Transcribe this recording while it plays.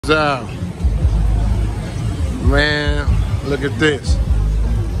Man, look at this.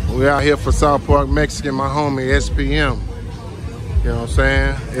 We out here for South Park Mexican, my homie SPM. You know what I'm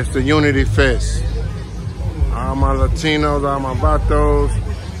saying? It's the Unity Fest. All my Latinos, all my Vatos.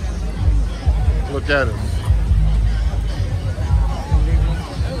 Look at it.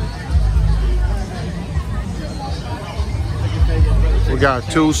 We got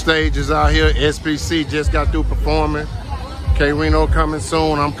 2 stages out here. SPC just got through performing. K Reno coming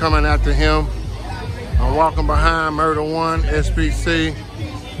soon. I'm coming after him. I'm walking behind Murder One, SPC.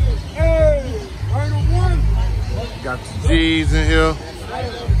 Hey, Murder One. Got the G's in here.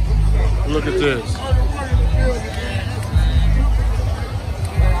 Look at this.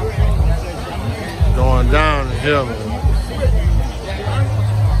 Going down in here, man.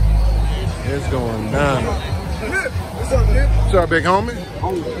 It's going down. What's up, Nip? What's up, big homie?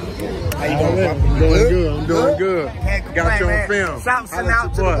 How you doing? I'm doing good. I'm doing good. Got you on film. Shouts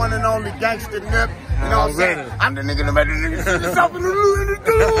out to the one and only Gangsta Nip. You know what I'm saying? I'm the nigga that made the nigga see yourself in the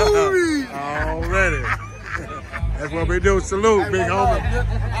movie. Already. That's what we do. Salute, big homie.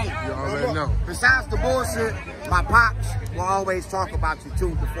 You already know. Besides the bullshit, my pops will always talk about you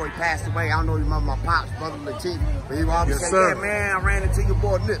too before he passed away. I don't know you remember my pops, brother Latif, but he will always say, yeah, man, I ran into your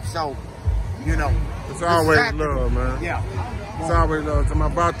boy Nip. So, you know. It's always love, man. Yeah. It's always love. To my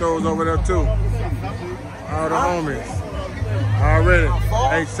Vatos over there too. All the homies. Already.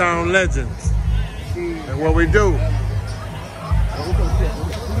 H-Town legends. That's what we do.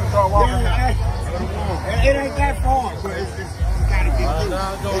 It ain't that far, but it's gotta get through.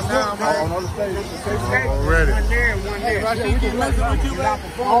 Already. One there, one there.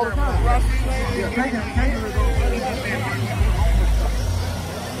 All the time.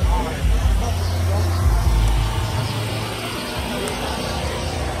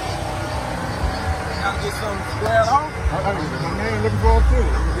 Get some squared off. My man looking for him too.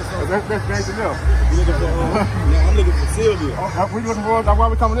 That's Gangsta Nip. You looking for? No, I'm looking for Sylvia. We looking for? That's why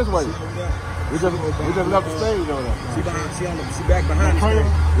we coming this way. We just left the stage over there. She back behind the stage.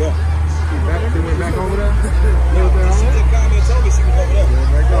 Yeah. She went back over there. She just called me and told me she was over there.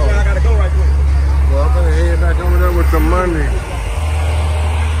 There you go. I gotta go right quick. Well, I'm gonna head back over there with some money.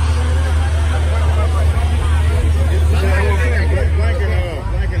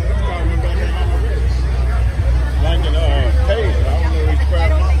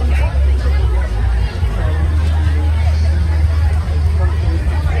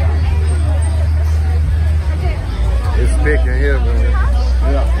 It's thick in here, man.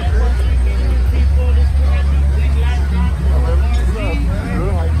 Yeah.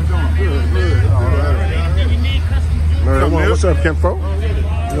 Murder One, what's up, Kenfo?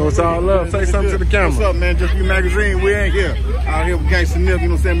 You know it's all love. Say something to the camera. What's up, man? Just You Magazine. We ain't here. Out here with Gangsta Nip, you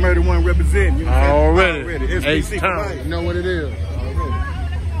know what I'm saying? Murder One representing. You know what I'm saying? Already. H-Town. You know what it is.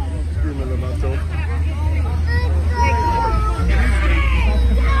 Screw me, little Vato.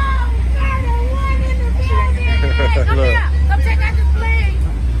 Come check out this flag.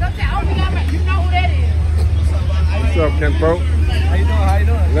 Come check. Oh, you know who that is. What's up, Kenfo? How you doing? How you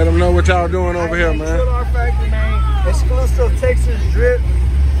doing? Let them know what y'all doing over here, man. Our factory, man. Exclusive Texas drip.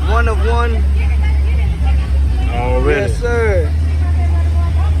 1 of 1. Already. Yes, sir.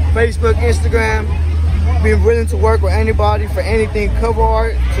 Facebook, Instagram. Being willing to work with anybody for anything, cover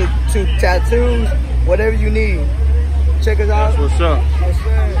art to tattoos, whatever you need. Check us out. That's what's up. Yes,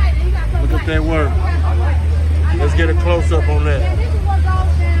 sir. Look at that work. Let's get a close up on that.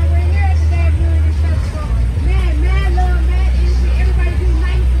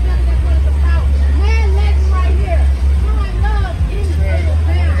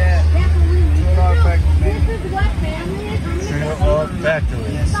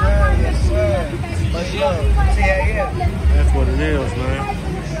 Factory. Yes, sir. Yes, sir. Much love. Yeah. That's what it is, man.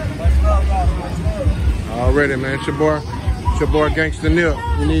 Much love, Much love. Already, man. It's your boy Gangsta Nip.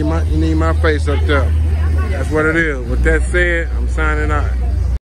 You need my face up there. That's what it is. With that said, I'm signing out.